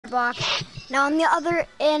skyblock. Now on the other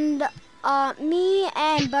end, me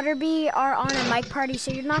and Butterbee are on a mic party,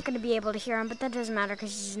 so you're not going to be able to hear him, but that doesn't matter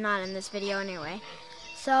because he's not in this video anyway.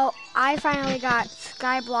 So I finally got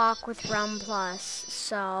skyblock with Realm Plus,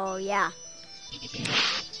 so yeah.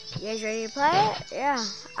 You guys ready to play it? Yeah.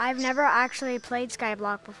 I've never actually played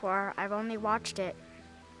skyblock before. I've only watched it.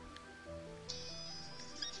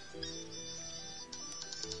 I'm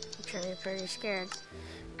actually pretty scared.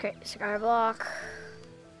 Okay, skyblock.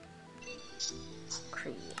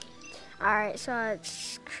 Create. Alright, so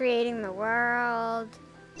it's creating the world.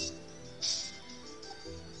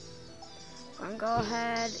 I'm gonna go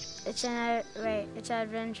ahead. It's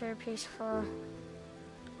adventure, peaceful.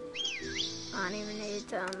 I don't even need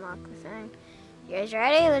to unlock the thing. You guys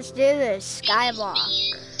ready? Let's do this. Skyblock.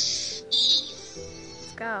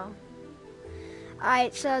 Let's go.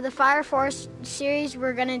 Alright, so the Fire Force series,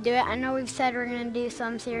 we're gonna do it. I know we've said we're gonna do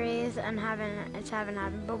some series and haven't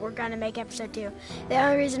happened, but we're gonna make episode 2. The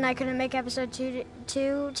only reason I couldn't make episode 2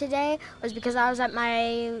 today was because I was at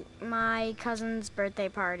my cousin's birthday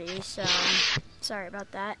party, so sorry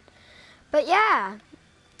about that. But yeah,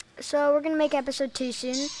 so we're gonna make episode 2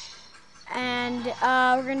 soon, and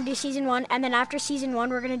we're gonna do season 1, and then after season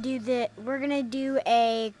 1, we're gonna do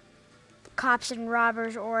a cops and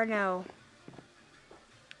robbers, or no.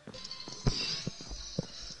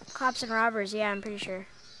 Cops and robbers, yeah, I'm pretty sure.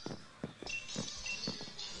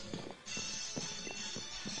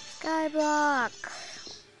 Skyblock.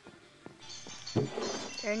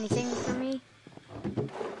 Is there anything for me?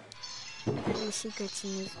 There could be secrets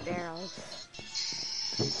in these barrels.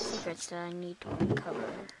 Secrets that I need to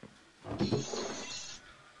uncover.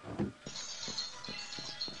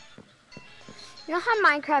 You know how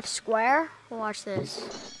Minecraft's square? Watch this.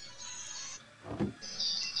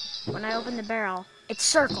 When I open the barrel, it's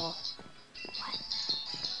circle. What?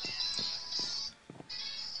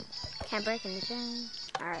 Can't break anything.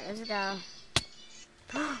 Alright, let's go.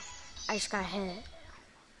 I just got hit.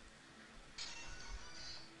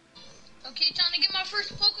 Okay, time to get my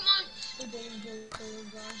first Pokemon. I'm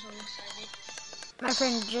so excited. My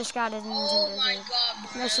friend just got his Nintendo. Oh my god,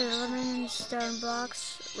 This is lemon, stone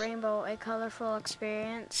blocks, rainbow, a colorful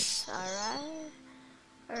experience. Alright.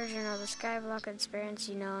 Version of the skyblock experience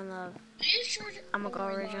you know and love. Are you sure? I'm gonna go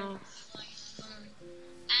original.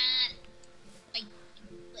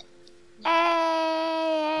 Hey,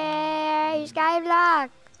 skyblock!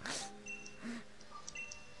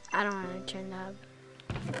 I don't want to turn the hub.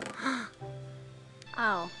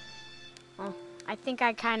 Oh. Well, I think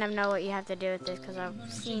I kind of know what you have to do with this because I've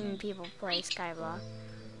seen people play skyblock.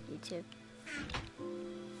 YouTube.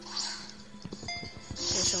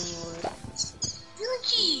 There's some wood.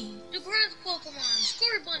 Rookie, the grass Pokemon,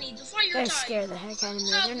 Score Bunny, the fire They type. scare the heck out of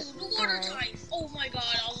me. Sabu, the water type. Oh my god,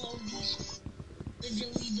 I love these.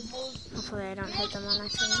 Legitimately the most. Hopefully I don't hit them on The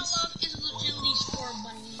accident. most I love is legitimately Score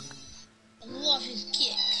Bunny. I love his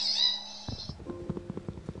kicks.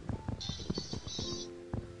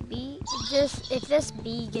 Bee, if this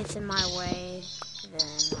bee gets in my way, then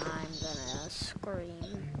I'm gonna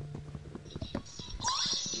scream.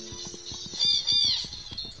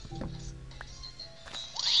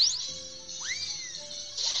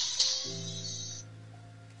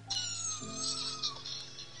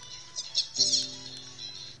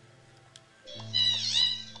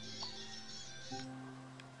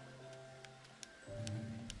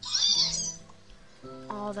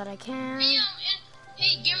 All that I can.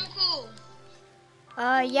 Hey, Gimcool.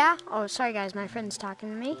 Yeah. Oh, sorry guys, my friend's talking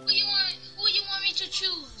to me. Who you want me to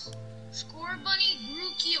choose? Score Bunny,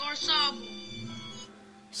 Grookey, or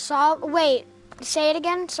Sabu? Wait, say it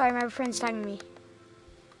again. Sorry, my friend's talking to me.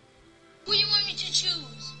 Who you want me to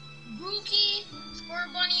choose? Grookey, Score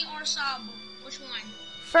Bunny, or Sabu? Which one?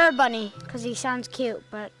 Fur Bunny, because he sounds cute,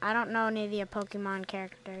 but I don't know any of the Pokemon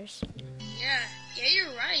characters. Yeah,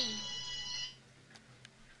 you're right.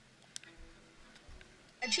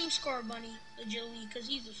 I choose Score Bunny, agility, because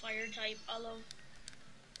he's a fire type. I love.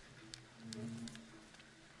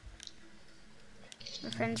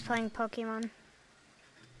 My friend's playing Pokemon.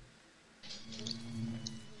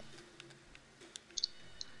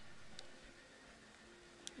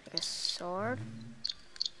 Like a sword.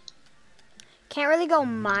 Can't really go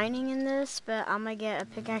mining in this, but I'm gonna get a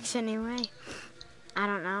pickaxe anyway. I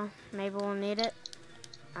don't know. Maybe we'll need it.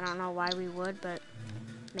 I don't know why we would, but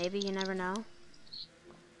maybe, you never know.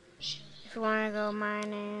 If you want to go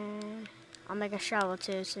mining, I'll make a shovel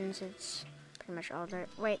too, since it's pretty much all dirt.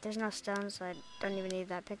 Wait, there's no stones, so I don't even need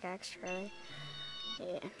that pickaxe, really.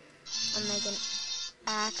 Yeah. I'm making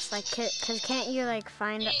axe, like, cause can't you, like,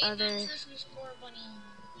 find other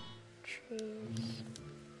trees?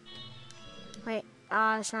 Wait,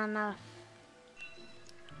 Ah, it's not enough.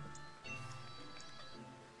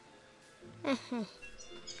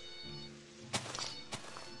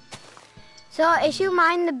 So, if you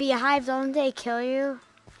mine the beehives, don't they kill you?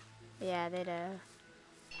 Yeah, they do.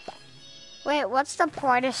 Wait, what's the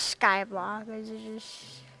point of skyblock? Is it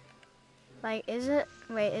just... Like, is it...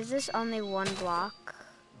 Wait, is this only one block?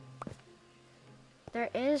 There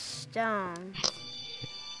is stone.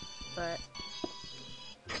 But...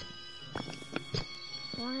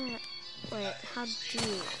 What? Wait, how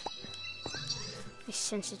deep? My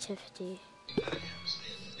sensitivity.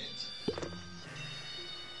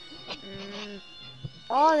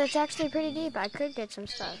 Oh, that's actually pretty deep. I could get some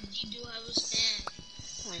stuff. You do have a stand.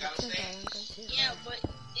 Oh, that's okay. I don't go too far. Yeah, but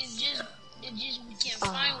it's just we can't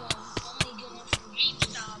find one. Only get one from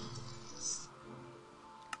GameStop.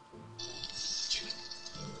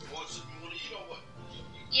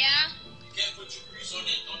 Yeah. You can't put your grease on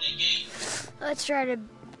that game. Let's try to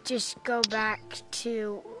just go back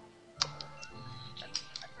to...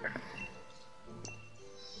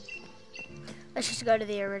 Let's just go to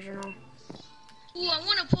the original. Ooh, I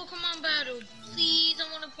want a Pokemon battle. Please, I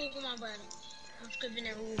want a Pokemon battle. I'm skipping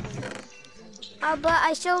that rule. But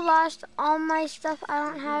I still lost all my stuff. I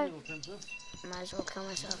don't have... Might as well kill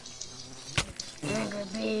myself. Angry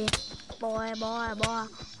bee. Boy.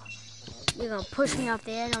 You're gonna push me off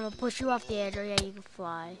the edge. I'm gonna push you off the edge. Oh yeah, you can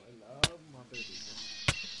fly.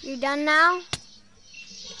 You done now?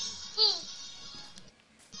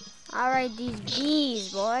 Alright, these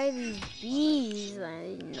bees, boy. These bees are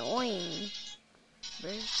annoying.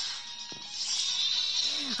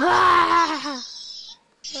 Ah!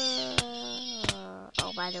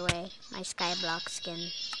 Oh, by the way, my skyblock skin.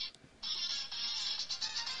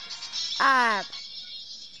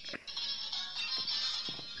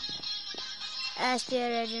 That's the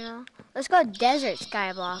original. Let's go desert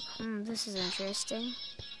skyblock. This is interesting.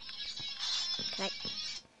 Can I...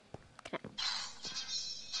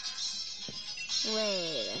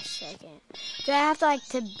 Wait a second. Do I have to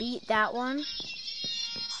to beat that one?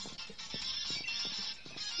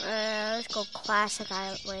 Let's go classic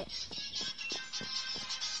island. Wait.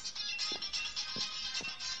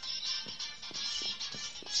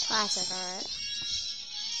 Classic, alright.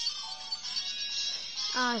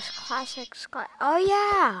 Oh, it's classic sky. Oh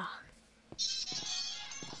yeah.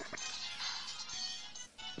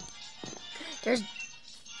 There's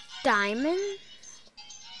diamond.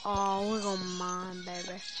 Oh, we're going mine,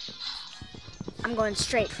 baby. I'm going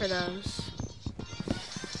straight for those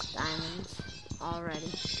diamonds already.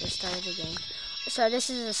 Just started the game. So this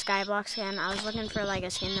is a skyblock skin. I was looking for a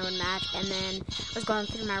skin that would match, and then I was going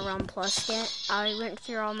through my Realm Plus skin. I went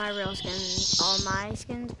through all my real skins,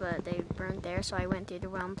 but they weren't there, so I went through the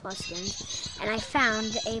Realm Plus skins, and I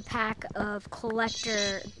found a pack of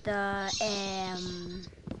collector, the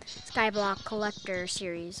skyblock collector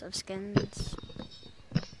series of skins.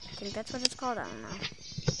 I think that's what it's called. I don't know.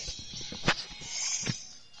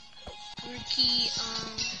 Ricky,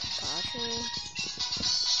 Pottery.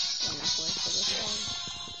 Enough work for this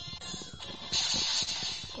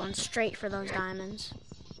one. Going straight for those diamonds.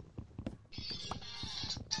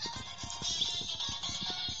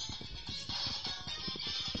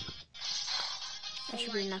 That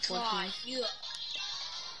should be enough work for me.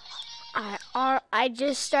 I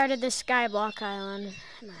just started the skyblock island,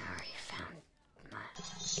 and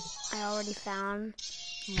I already found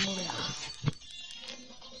Moolah.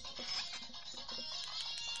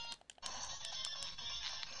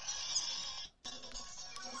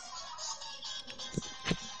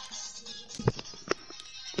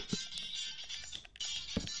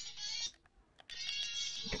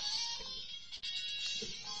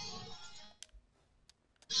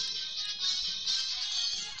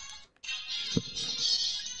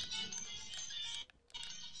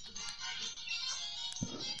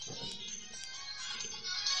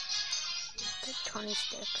 Take 20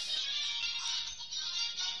 sticks.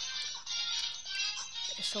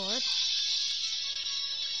 A sword.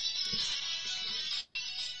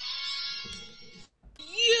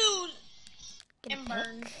 You Get and a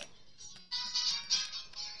burn. pick.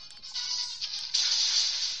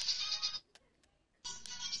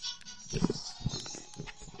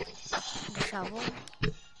 A shovel.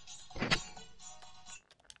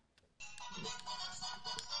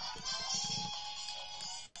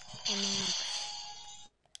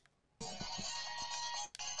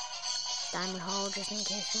 Diamond hole just in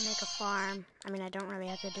case we make a farm. I mean, I don't really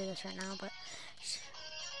have to do this right now, but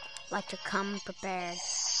like to come prepared.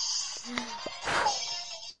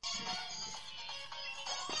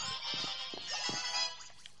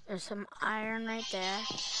 There's some iron right there.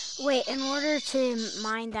 Wait, in order to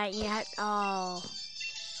mine that, you have... Oh.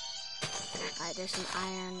 Alright, there's some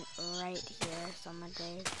iron right here. So I'm gonna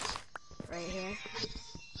dig right here.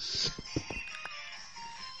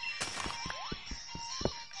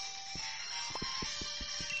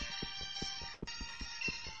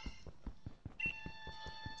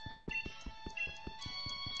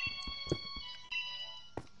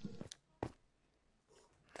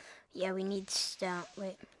 Yeah, we need stone.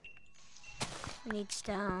 Wait. We need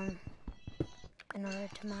stone in order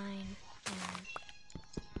to mine.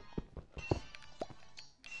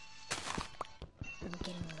 I'm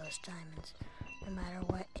getting those diamonds, no matter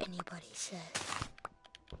what anybody says.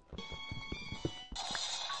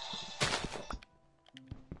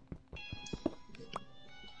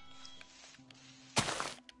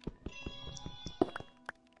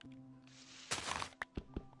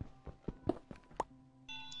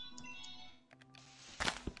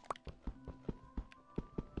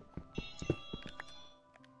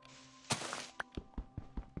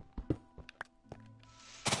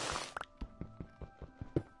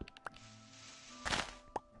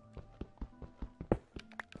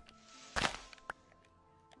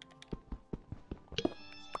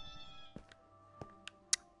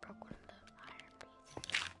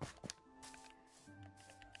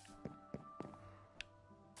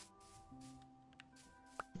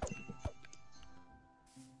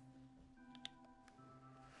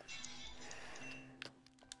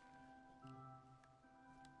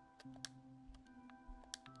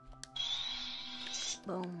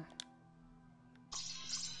 Boom.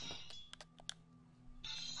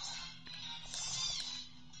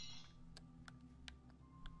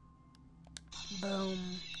 Boom.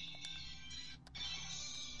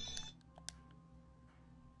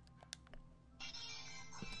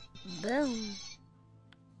 Boom.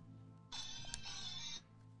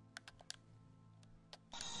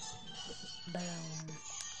 Boom.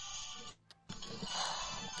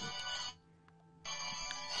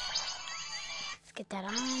 Let's get that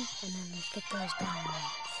on, and then let's get those diamonds.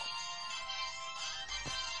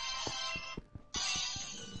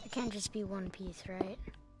 It can't just be one piece, right?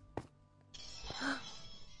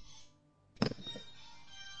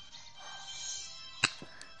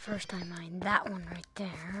 First I mined that one right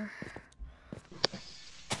there.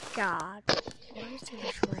 God, why is there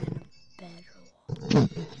just random bedroll?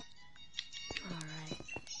 Alright.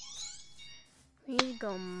 We need to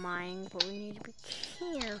go mine, but we need to be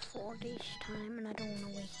careful this time, and I don't want to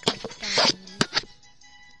waste my diamonds.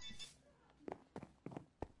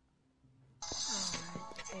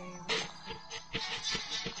 Alright, there you go.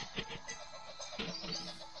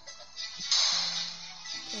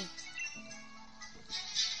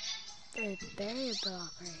 There's a berry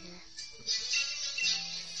block right here.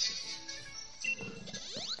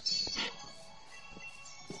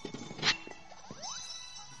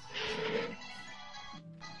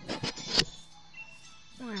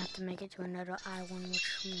 We're gonna have to make it to another island,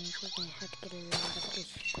 which means we're gonna have to get a lot of this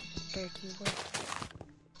dirty wood.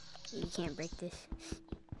 You can't break this.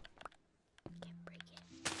 Can't break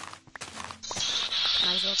it.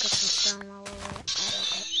 Might as well get some stone while we're at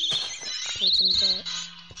it. Need some dirt.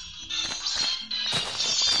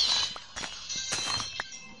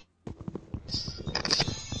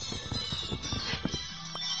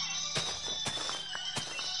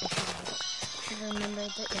 Remember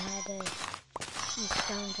that you had to use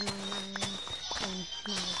stone to mine iron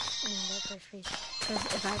and that first piece. Because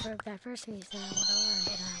if I broke that first piece, then I would have learned,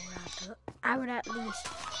 and I would at least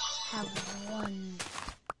have one.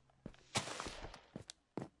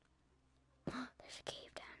 There's a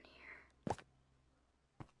cave down here.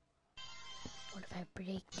 What if I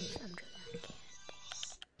break this under that cave?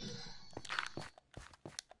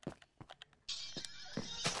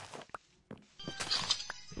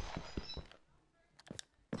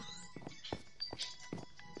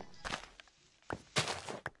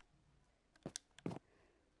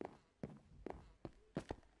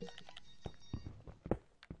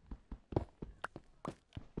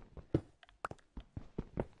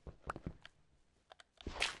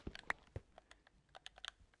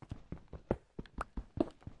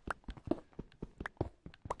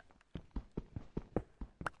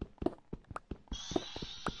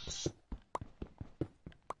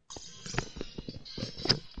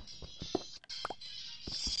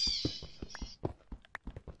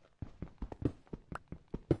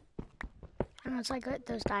 And once I got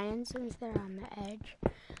those diamonds there on the edge,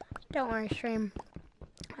 don't worry, stream.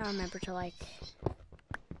 I'll remember to like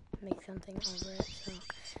make something over it so when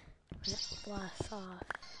it blasts off,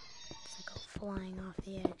 it's like go flying off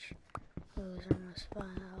the edge. Those almost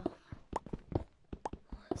fell.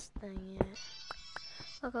 Last thing yet.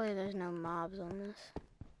 Luckily, there's no mobs on this.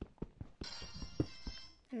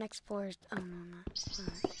 The next floor is, oh no, not.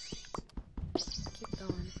 Alright. Keep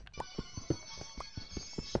going.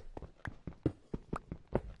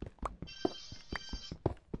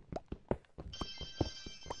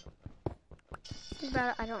 About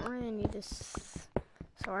it, I don't really need this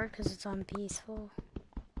sword because it's on peaceful,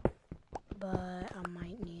 but I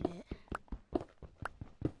might need it.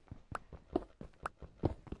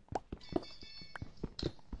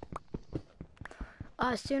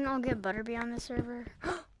 Soon I'll get Butterby on the server.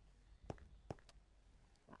 Oh.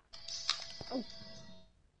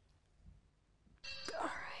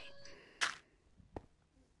 Alright.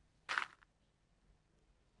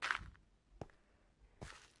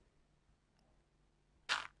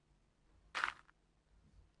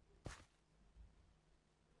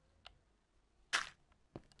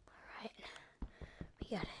 Alright. We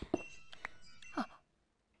got it. Oh.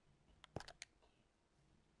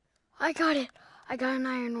 I got it. I got an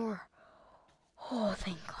iron ore. Oh,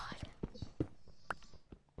 thank God.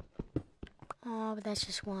 Oh, but that's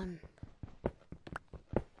just one.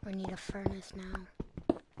 We need a furnace now.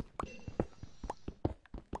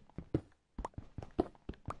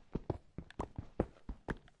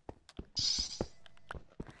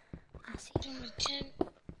 I see.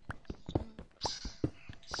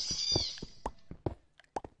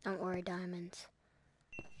 Don't worry, diamonds.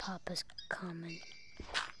 Papa's coming.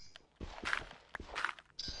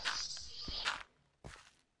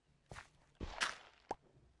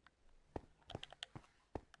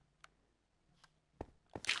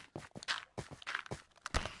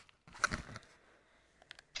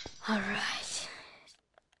 All right.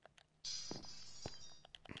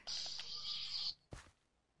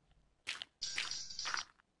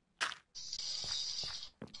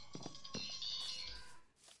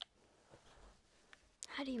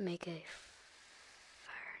 How do you make a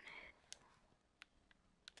furnace?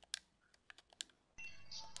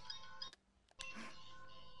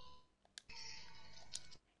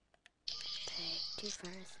 Take 2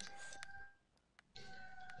 furnaces.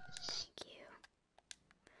 Thank you.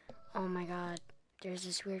 Oh my God. There's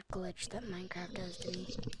this weird glitch that Minecraft does to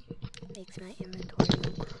me. Makes my inventory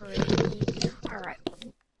go crazy. Alright.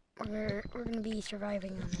 We're gonna be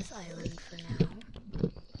surviving on this island for now.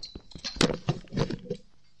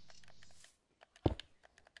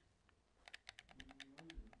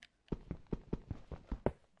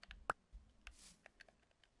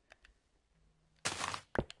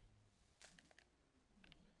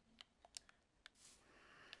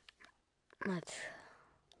 Let's...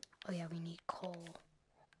 Oh yeah, we need coal.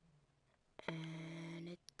 And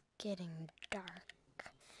it's getting dark.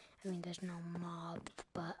 I mean, there's no mobs,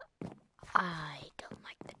 but I don't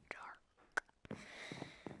like the dark.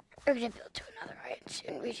 We're gonna build to another island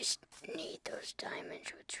soon. We just need those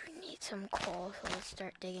diamonds, which we need some coal, so let's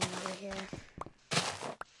start digging over here.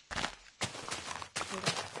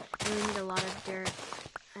 We need a lot of dirt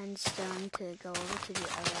and stone to go over to the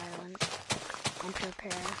other island and to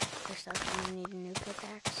repair our stuff. And we need a new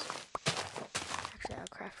pickaxe. Actually, I'll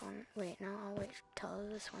craft one. Wait, no, I'll wait till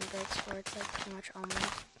this one breaks where it's like pretty much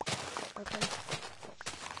almost open.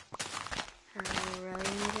 I don't really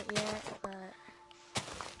need it yet, but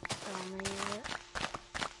still need it.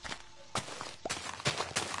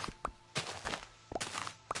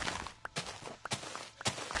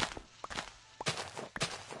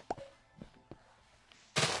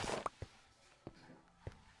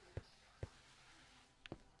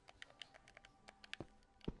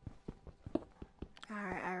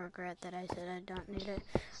 Alright, I regret that I said I don't need it.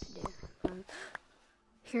 I do.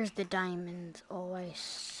 Here's the diamonds. Oh, I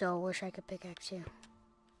so wish I could pickaxe you.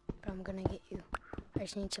 But I'm gonna get you. I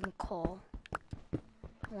just need some coal.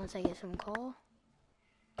 Once I get some coal,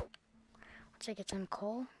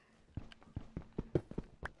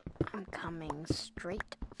 I'm coming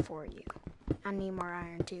straight for you. I need more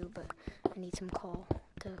iron too, but I need some coal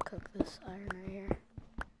to cook this iron right here.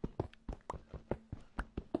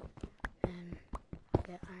 And I'll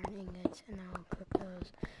get iron ingots, and I'll cook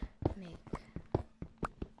those, make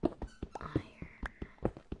iron.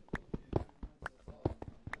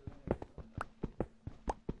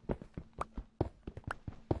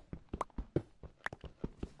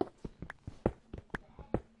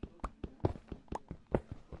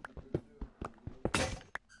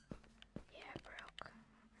 Yeah, it broke.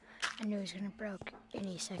 I knew it was gonna broke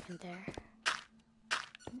any second there.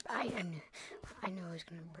 I knew it was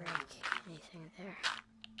gonna break any second there.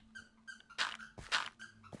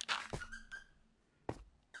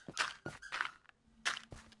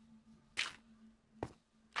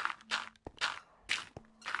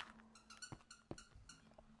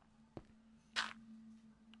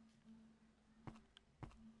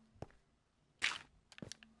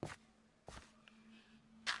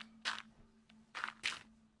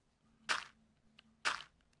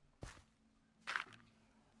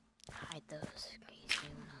 else can you see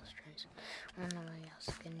when else turns? I don't know what else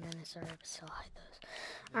can do this server, but still hide those.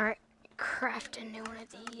 Alright, craft a new one of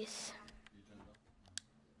these.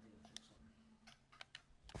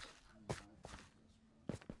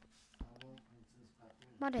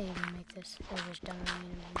 Why did I even make this? It was just done with me.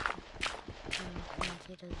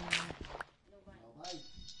 It doesn't matter.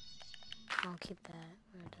 I'll keep that.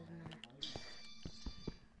 It doesn't matter.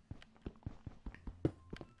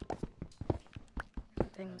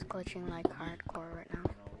 Thing's glitching like hardcore right now.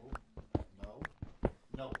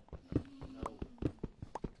 No.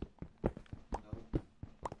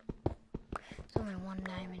 There's only one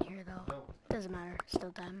diamond here though. Doesn't matter.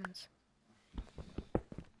 Still diamonds.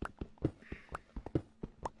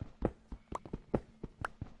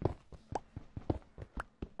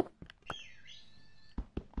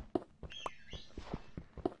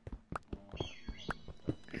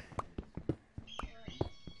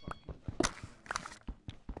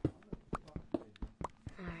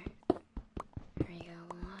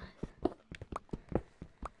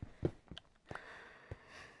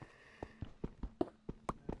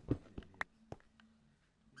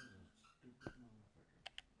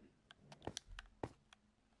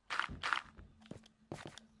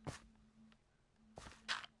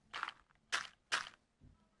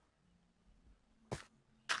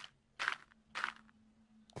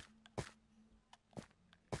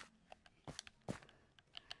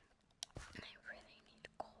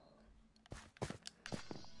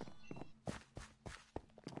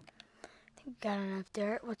 Got enough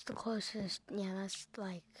dirt. What's the closest? Yeah, that's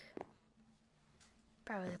like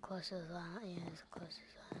probably the closest. Yeah, it's the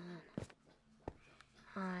closest.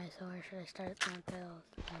 Alright, so where should I start my build?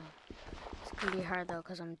 It's gonna be hard though,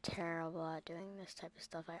 because I'm terrible at doing this type of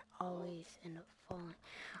stuff. I always end up falling.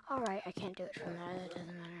 Alright, I can't do it from there. That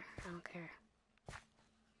doesn't matter. I don't care.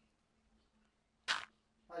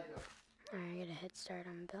 Alright, I get a head start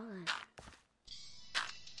on building.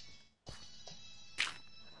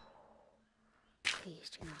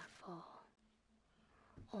 Please do not fall.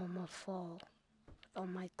 Oh, my fall. Oh,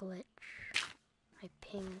 my glitch. My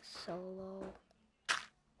ping's so low.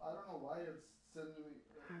 I don't know why it's sending me.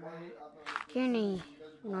 Alright. If you hear any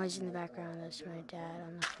noise in the background, that's my dad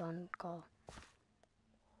on the phone call.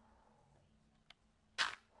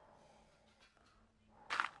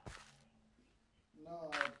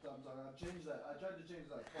 No, I'm sorry. I've changed that. I tried to change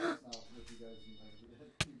that twice now with you guys, and you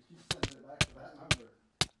keep sending it back to that number.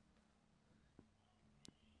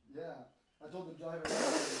 Yeah, I told the driver.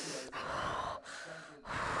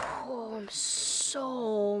 Oh, I'm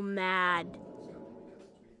so mad.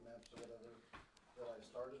 That I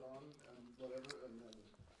started on and whatever, and then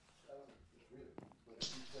it's weird, but it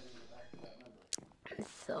keeps sending it back to that number. I'm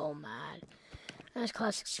so mad. That's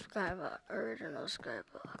classic skyblock, original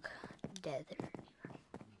skyblock. Desert.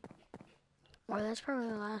 Well, that's probably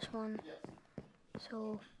the last one. Yes.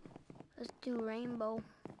 So, let's do rainbow.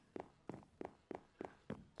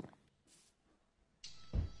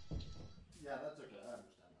 Yeah, that's okay.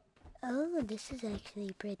 I understand that. Oh, this is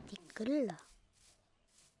actually pretty cool.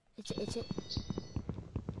 It's a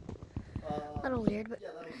little weird, but yeah,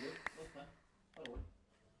 that'll be good. That's fine. That'll work.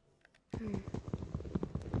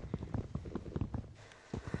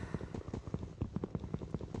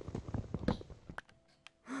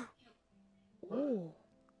 Oh.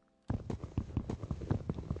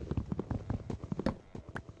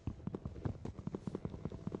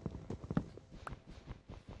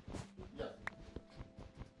 Yes.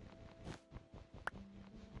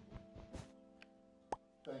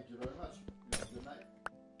 Thank you very much. You have a good night.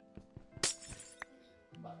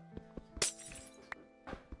 Bye.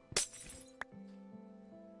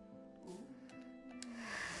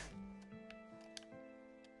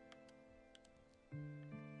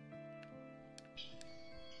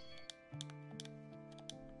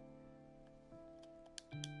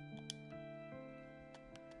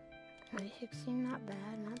 Only 16, not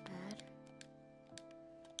bad, not bad.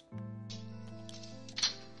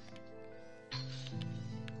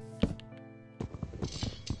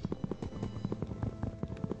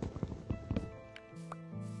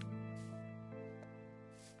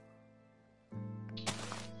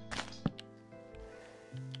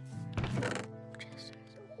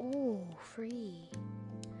 Oh, free.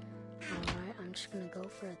 Alright, I'm just gonna go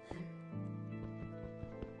for it then.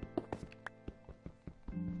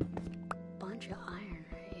 Bunch of iron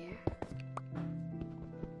right here.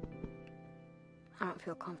 I don't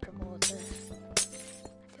feel comfortable with this.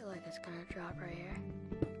 I feel like it's gonna drop right here.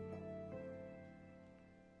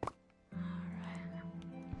 Alright.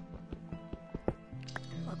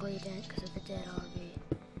 Luckily it didn't, because if it did, I would be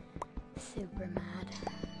super mad.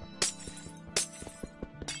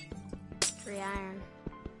 free iron.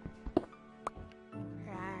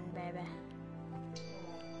 Free iron, baby.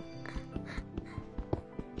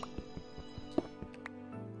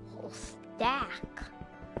 Whole stack.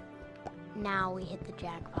 Now we hit the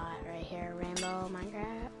jackpot right here. Rainbow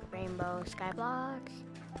Minecraft, rainbow skyblock.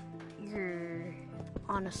 You're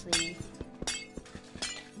honestly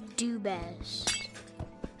do best.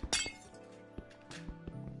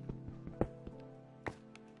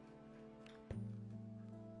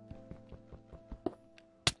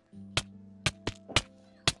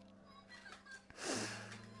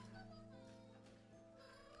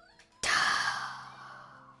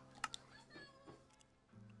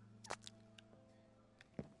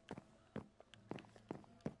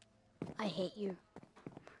 I hate you.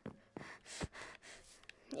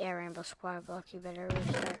 Yeah, Rainbow Skyblock, you better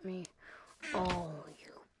restart me. Oh,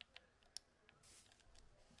 you.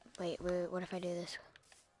 Wait, what if I do this?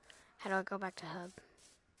 How do I go back to hub?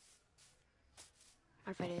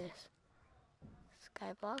 What if I do this?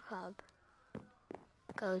 Skyblock hub.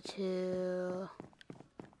 Go to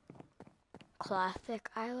Classic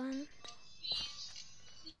Island.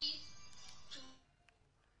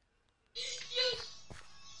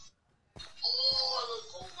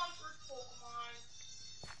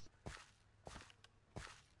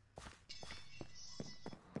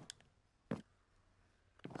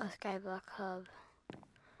 A Skyblock hub.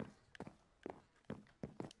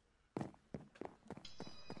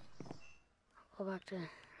 Go back to.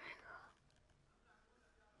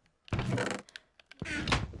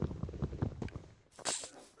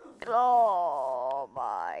 Oh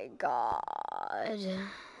my god.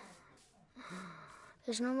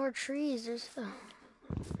 There's no more trees. There's the.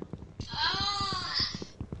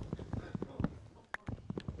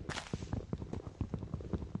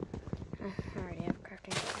 I already have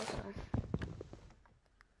crafting also.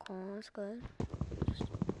 Cool, that's good.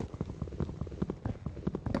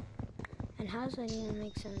 And how does that even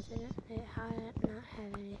make sense? It had not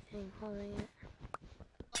have anything holding it.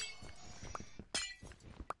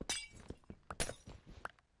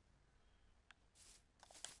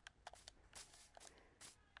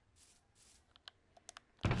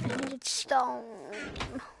 I needed stone.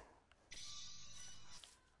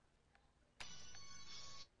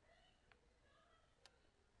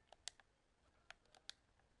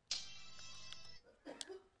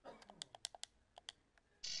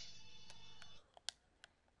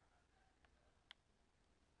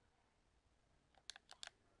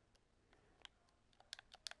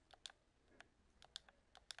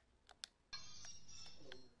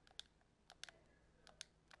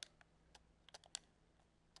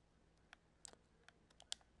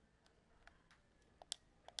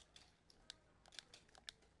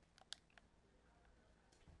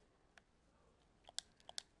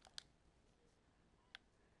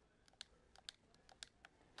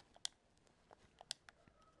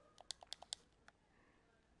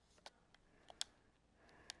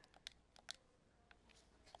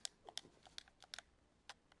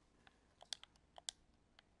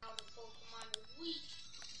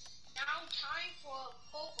 Now time for a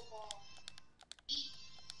Pokeball.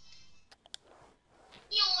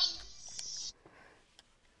 Yoink!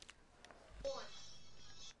 1,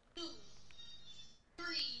 2, 3.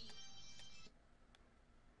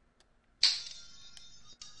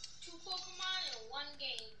 2 Pokemon in 1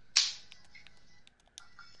 game.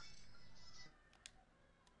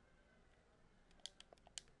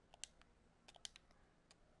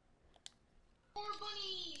 Poor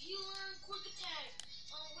bunny, you learn quick attack.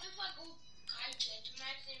 What if I go Kaita to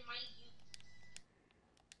max and might you?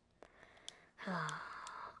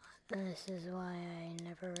 This is why I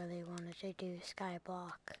never really wanted to do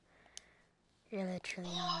skyblock. You're literally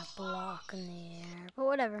on a block in the air. But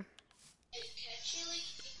whatever.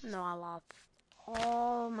 No, I lost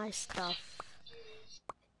all my stuff.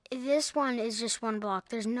 This one is just 1 block.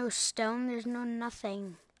 There's no stone. There's no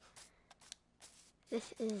nothing.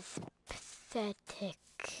 This is pathetic.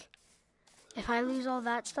 If I lose all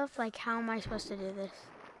that stuff, like, how am I supposed to do this?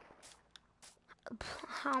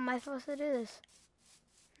 How am I supposed to do this?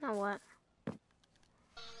 Now what? Know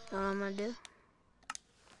what I'm gonna do?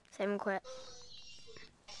 Save and quit.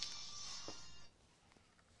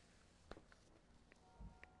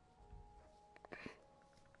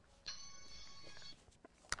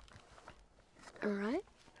 Alright.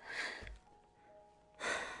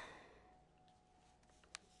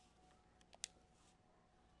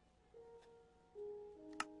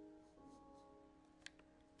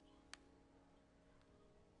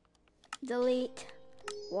 Delete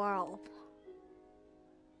world.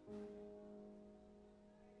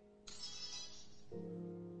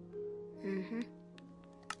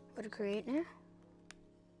 Go to create now.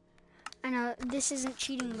 I know this isn't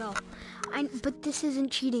cheating though. But this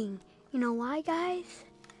isn't cheating. You know why, guys?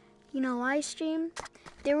 You know why, stream?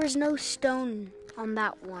 There was no stone on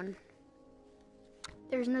that one.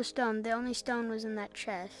 There's no stone. The only stone was in that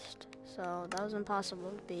chest. So that was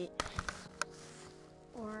impossible to beat.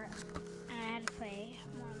 Or I had to play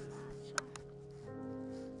more than that, so.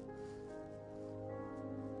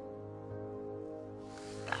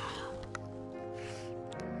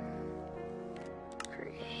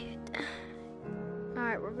 Great.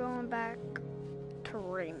 Alright, we're going back to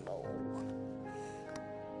Rainbow.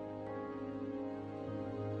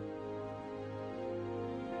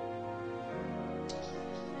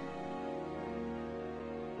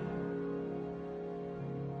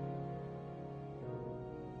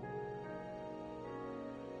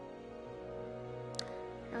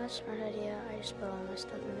 No, that's a smart idea. I just put all my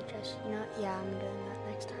stuff in the chest. You know, yeah, I'm doing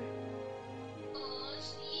that next time.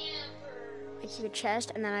 I keep a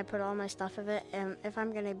chest and then I put all my stuff in it. And if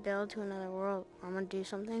I'm gonna build to another world, I'm gonna do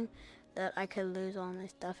something that I could lose all my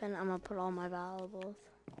stuff in. I'm gonna put all my valuables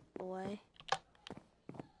away.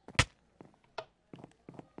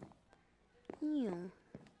 Ew.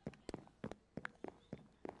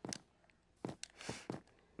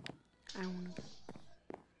 I don't wanna.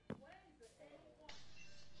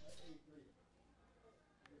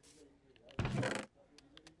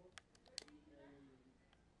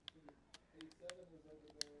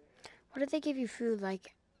 What if they give you food,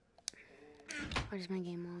 like... Why does my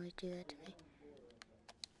game always do that to me?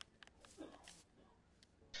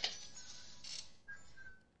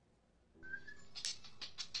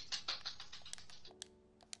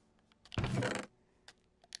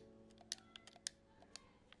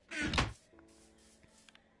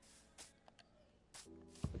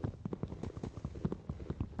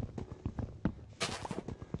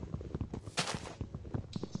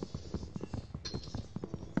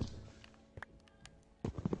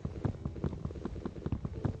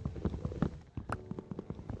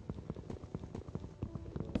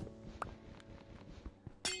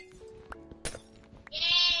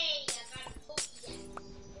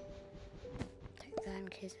 Take that in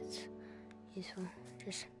case it's useful.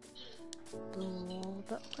 Just blew a wall,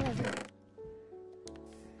 but whatever.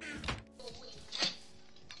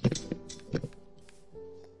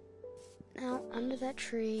 Now, under that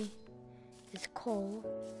tree is coal,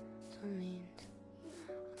 so it means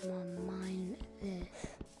I'm gonna mine this.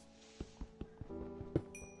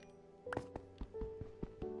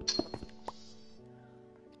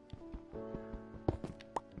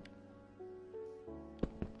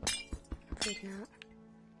 I'm freaking out.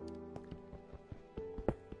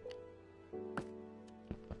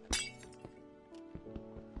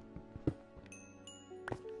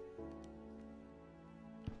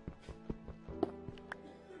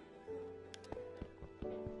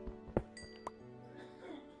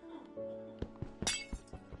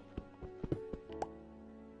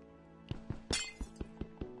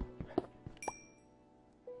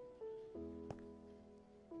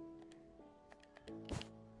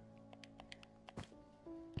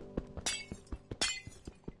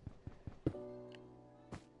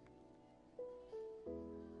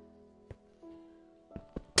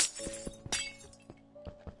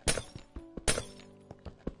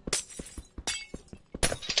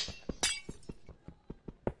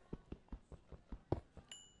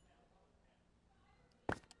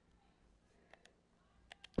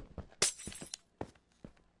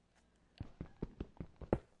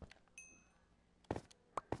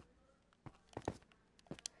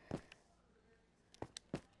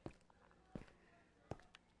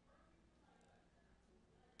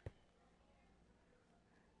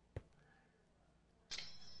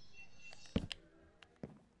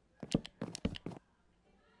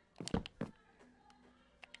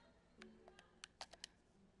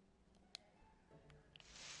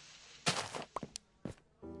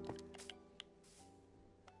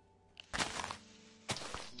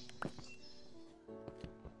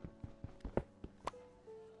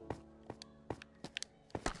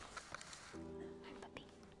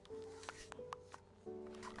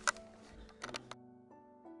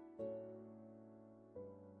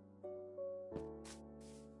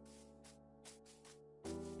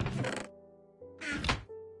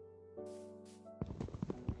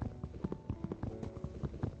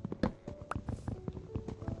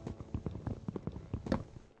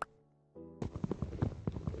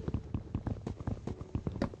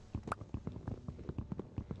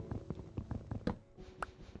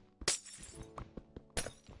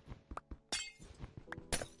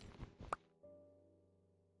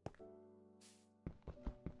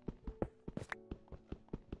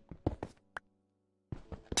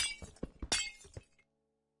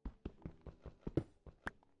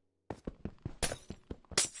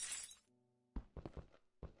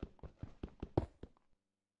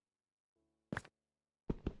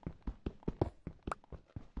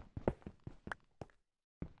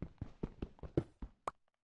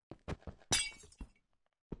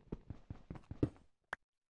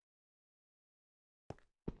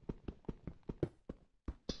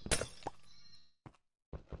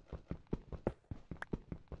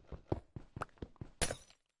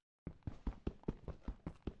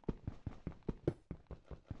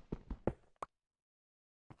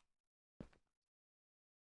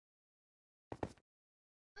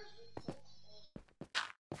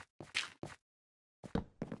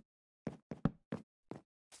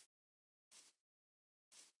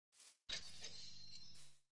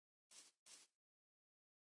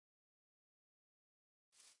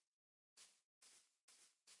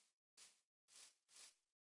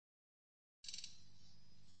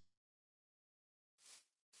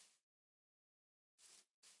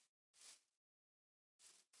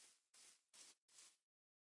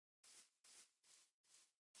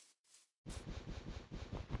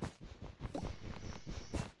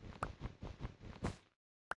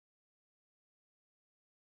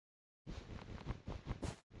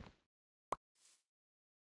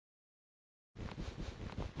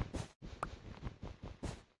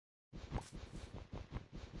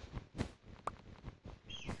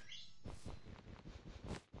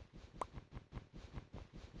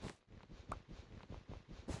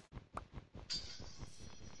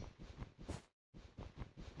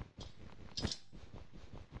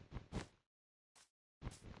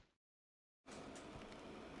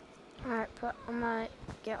 Alright, I'm gonna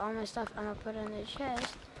get all my stuff. I'm gonna put it in the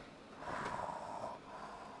chest.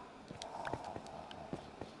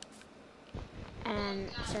 And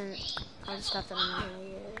since all the stuff that I'm gonna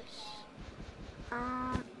use.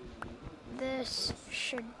 This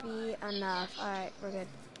should be enough. Alright, we're good.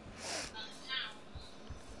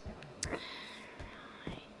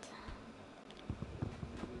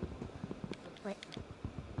 Wait.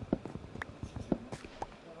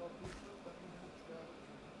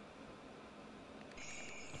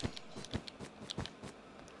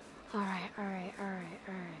 Alright.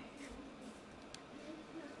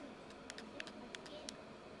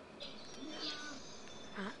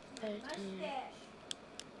 There's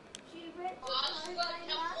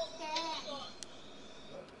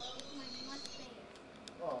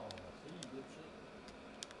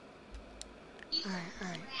Alright.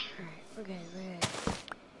 We're good.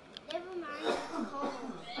 Never mind, it's cold.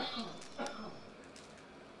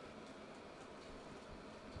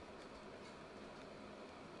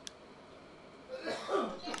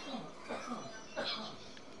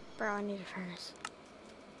 Bro, I need a furnace.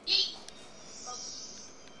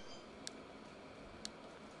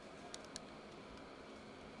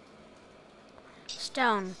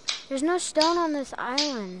 Stone. There's no stone on this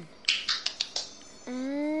island.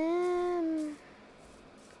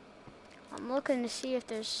 I'm looking to see if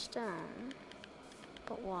there's stone.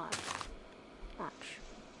 But watch.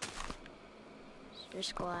 It's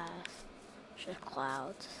just glass. It's just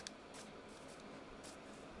clouds.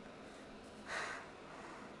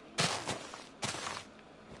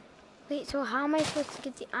 Wait, so how am I supposed to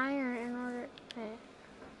get the iron in order... Wait.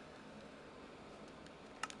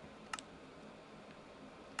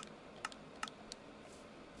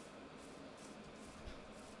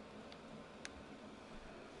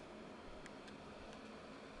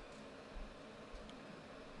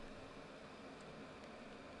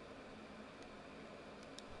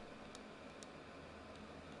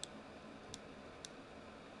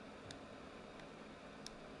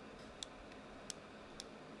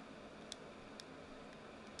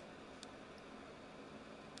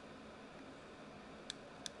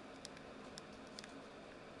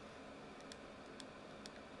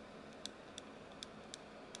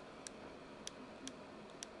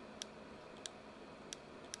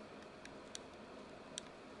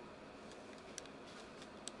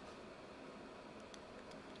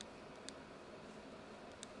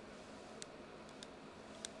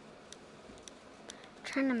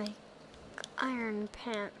 Trying to make iron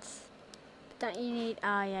pants. Don't you need...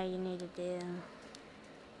 Oh, yeah, you need to do...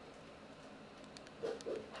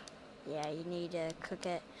 Yeah, you need to cook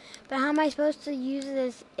it. But how am I supposed to use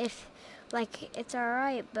this if, like, it's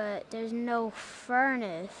alright, but there's no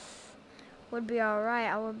furnace? Would be alright.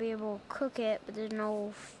 I would be able to cook it, but there's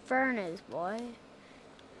no furnace, boy.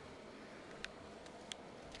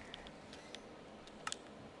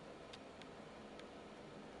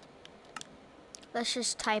 Let's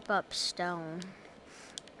just type up stone.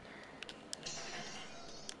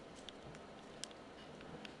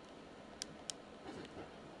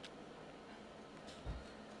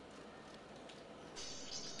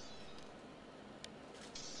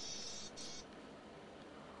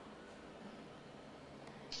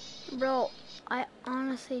 Bro, I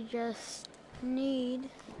honestly just need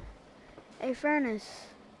a furnace.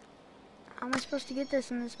 How am I supposed to get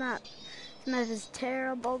this in this map? This map is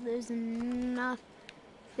terrible. There's nothing.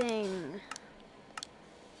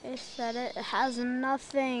 It said it has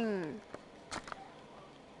nothing.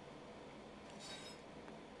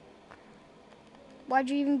 Why'd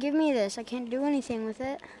you even give me this? I can't do anything with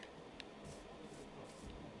it.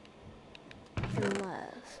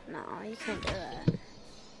 Unless, no. you can't do that.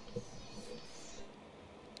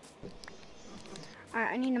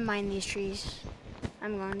 Alright, I need to mine these trees.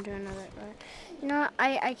 I'm going to do another. You know what?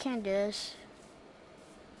 I can't do this.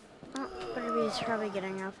 Oh, but he's probably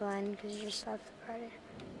getting offline because he just left the party.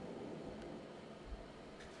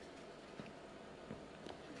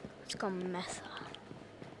 Let's go method.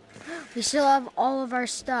 We still have all of our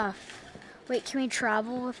stuff. Wait, can we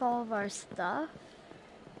travel with all of our stuff?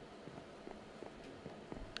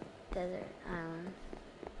 Desert island.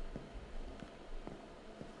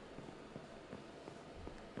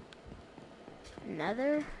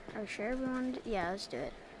 Nether? Are we sure we want to? Yeah, let's do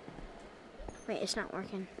it. Wait, it's not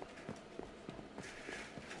working.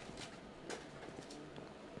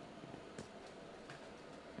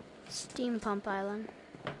 Steam pump island.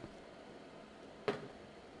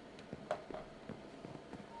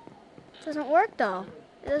 It doesn't work though.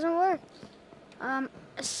 It doesn't work.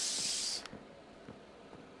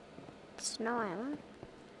 Snow island.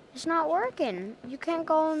 It's not working. You can't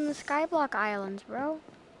go on the skyblock islands, bro.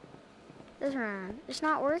 This round. It's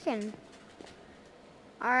not working.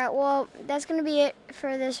 Alright, well, that's going to be it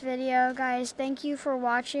for this video, guys. Thank you for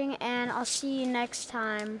watching, and I'll see you next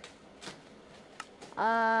time.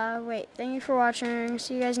 Thank you for watching.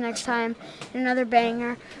 See you guys next time in another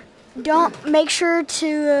banger. Make sure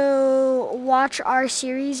to watch our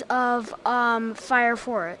series of Fire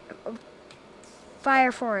Forest.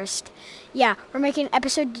 Yeah, we're making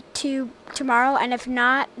episode 2 tomorrow, and if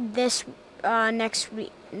not, this next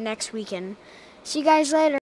weekend. See you guys later.